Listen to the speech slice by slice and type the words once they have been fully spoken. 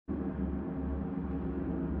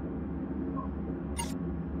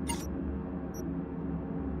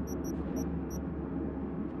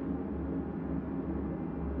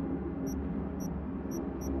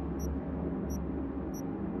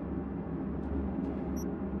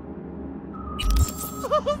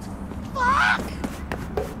Fuck!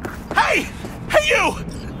 Hey! Hey, you!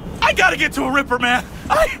 I gotta get to a Ripper, man!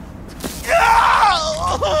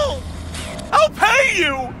 I'll pay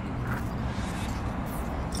you!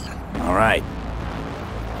 All right.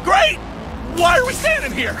 Great! Why are we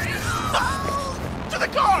standing here? To the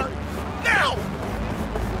car! Now!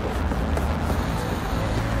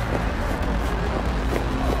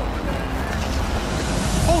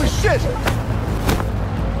 Holy shit!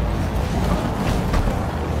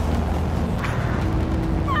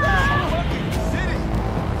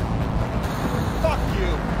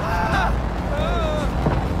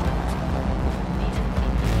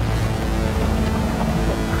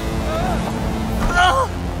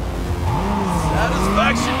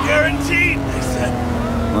 Guaranteed, they said.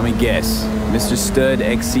 Let me guess. Mr. Stud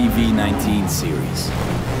XCV-19 series.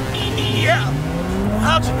 Yeah.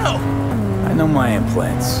 How'd you know? I know my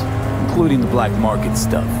implants, including the black market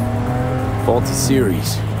stuff. Faulty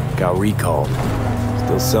series. Got recalled.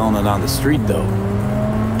 Still selling it on the street, though.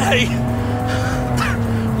 Hey.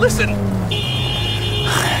 Listen.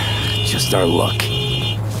 Just our luck.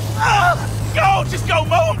 Go! Just go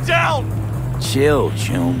mow him down! Chill,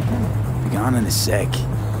 Chum. Be gone in a sec.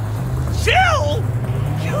 Chill?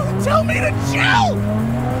 You tell me to chill!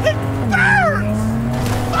 It burns!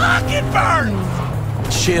 Fuck, it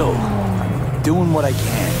burns! Chill. Doing what I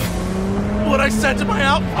can. What I said to my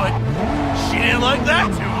output. She didn't like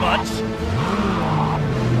that too much.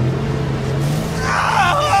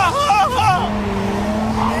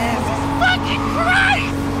 Jesus fucking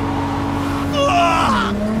Christ!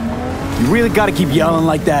 You really gotta keep yelling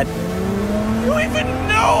like that? You even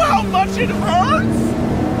know how much it hurts?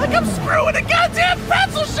 Like I'm screwing a goddamn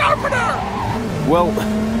pencil sharpener! Well,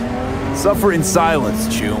 suffer in silence,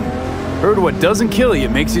 Chum. Heard what doesn't kill you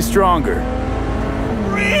makes you stronger.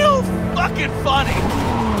 Real fucking funny!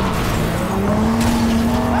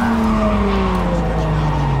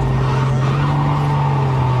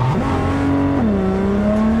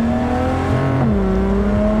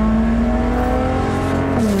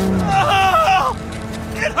 Oh,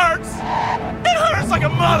 it hurts! It hurts like a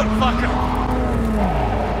motherfucker!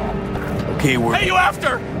 Okay, we're... Hey, you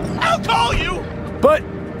after? I'll call you! But